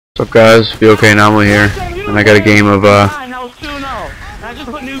What's up, guys? BOK Anomaly here, and I got a game of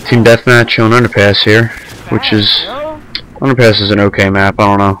Team Deathmatch on Underpass here, which is Underpass is an okay map. I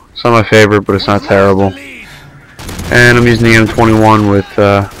don't know, it's not my favorite, but it's not terrible. And I'm using the M21 with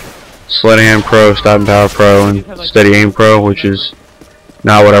Sleight Hand Pro, Stopping Power Pro, and Steady Aim Pro, which is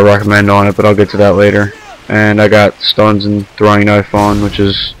not what I recommend on it, but I'll get to that later. And I got Stuns and Throwing Knife on, which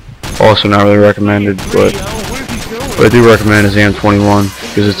is also not really recommended, but what I do recommend is the M21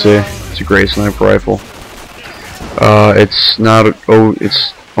 because it's a great sniper rifle. It's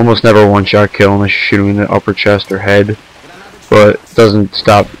almost never a one-shot kill unless you shoot him in the upper chest or head, but it doesn't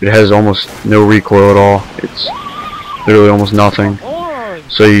stop. It has almost no recoil at all. It's literally almost nothing.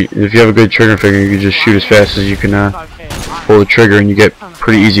 So if you have a good trigger finger, you can just shoot as fast as you can pull the trigger, and you get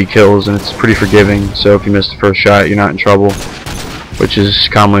pretty easy kills, and it's pretty forgiving. So if you miss the first shot, you're not in trouble, which is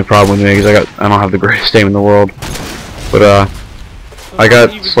commonly a problem with me because I don't have the greatest aim in the world. But I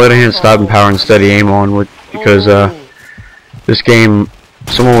got Sleight of Hand, Stopping Power, and Steady Aim on because this game,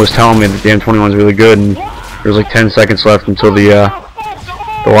 someone was telling me that the M21 is really good, and there was like 10 seconds left until the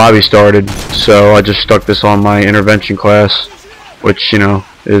lobby started. So I just stuck this on my intervention class, which, you know,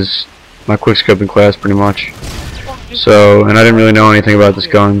 is my quickscoping class pretty much. So, and I didn't really know anything about this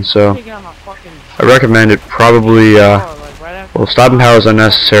gun, so I recommend it probably. Well, Stopping Power is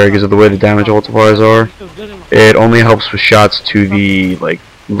unnecessary because of the way the damage multipliers are. It only helps with shots to the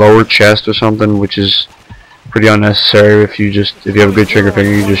lower chest or something, which is pretty unnecessary. If you have a good trigger finger,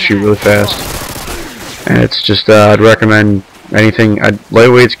 you just shoot really fast. And it's just I'd recommend anything.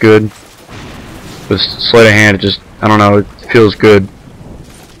 Lightweight's good. With Sleight of Hand, I don't know, it feels good.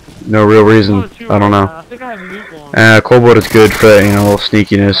 No real reason. I don't know. Cold Blood is good for that, you know, a little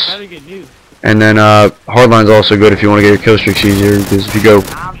sneakiness. And then Hardline's also good if you want to get your kill streaks easier, because if you go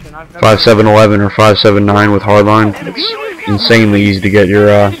 5.7.11 or 5.7.9 with Hardline, it's insanely easy to get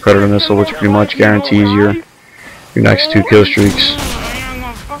your Predator Missile, which pretty much guarantees your next 2 kill streaks.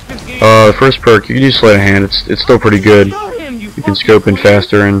 The first perk, you can use Sleight of Hand. It's still pretty good. You can scope in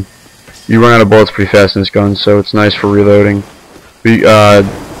faster, and you run out of bullets pretty fast in this gun, so it's nice for reloading. But,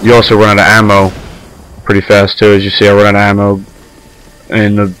 you also run out of ammo pretty fast too. As you see, I run out of ammo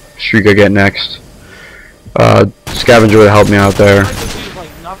in the streak I get next. Scavenger would help me out there.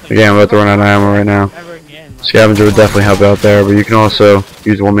 Again, I'm about to run out of ammo right now. Scavenger would definitely help out there, but you can also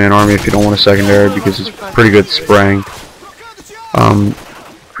use one-man army if you don't want a secondary, because it's pretty good spraying.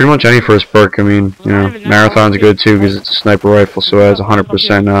 Pretty much any first perk. I mean, you know, Marathon's good too because it's a sniper rifle, so it has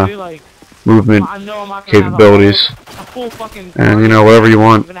 100% movement capabilities, and you know, whatever you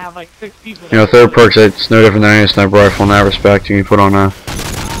want. You know, third perks, it's no different than any sniper rifle in that respect. You can put on a,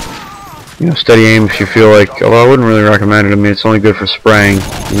 you know, Steady Aim if you feel like, although I wouldn't really recommend it. I mean, it's only good for spraying.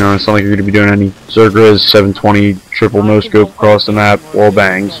 You know, it's not like you're going to be doing any Zergras 720 triple no scope across the map wall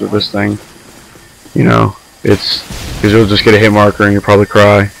bangs with this thing. You know, it's because you'll just get a hit marker and you'll probably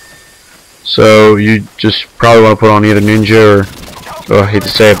cry. So you just probably want to put on either Ninja or, I hate to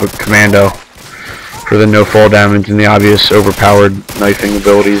say it, but Commando, for the no fall damage and the obvious overpowered knifing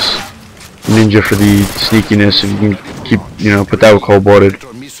abilities. Ninja for the sneakiness, and you can keep, you know, put that with Cold Blooded.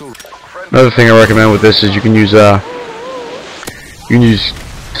 Another thing I recommend with this is you can use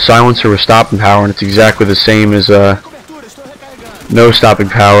Silencer with Stopping Power, and it's exactly the same as no Stopping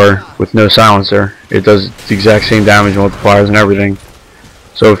Power with no Silencer. It does the exact same damage multipliers and everything.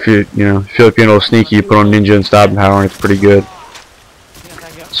 So if you feel like being a little sneaky, you put on Ninja and Stopping Power, and it's pretty good.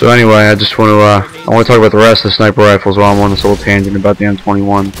 So anyway, I just want to talk about the rest of the sniper rifles while I'm on this little tangent about the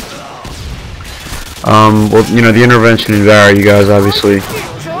M21. Well, you know, the intervention and vary, you guys obviously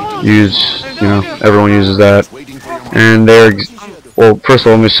use, you know, everyone uses that. And well, first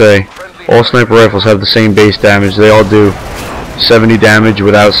of all, let me say, all sniper rifles have the same base damage. They all do 70 damage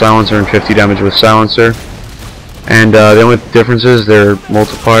without silencer and 50 damage with silencer. And the only difference is their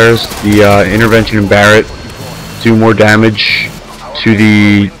multipliers. The intervention and Barrett do more damage to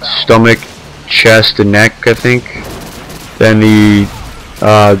the stomach, chest, and neck, I think, than the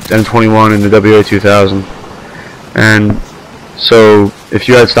M21 and the WA-2000. And so if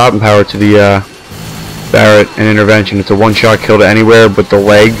you add Stopping Power to the Barrett and intervention, it's a one-shot kill to anywhere but the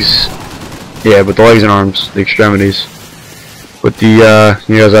legs. Yeah, but the legs and arms, the extremities. But you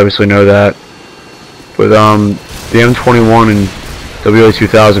guys obviously know that. But the M21 and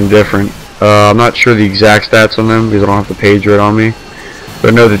WA-2000 are different. I'm not sure the exact stats on them because I don't have the page right on me.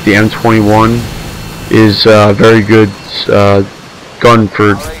 But I know that the M21 is a very good gun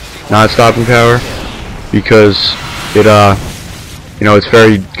for not Stopping Power, because it you know, it's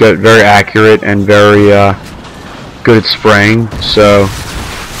very good, very accurate, and very good at spraying. So,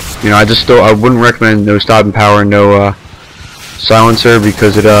 you know, I wouldn't recommend no Stopping Power and no silencer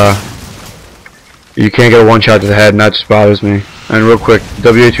because it you can't get a one shot to the head, and that just bothers me. And real quick,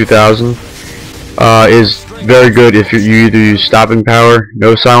 WA2000 is very good if you either use stopping power,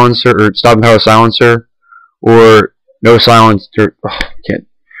 no silencer, or stopping power silencer, or no silencer. Can't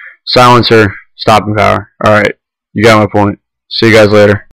silencer, stopping power. All right, you got my point. See you guys later.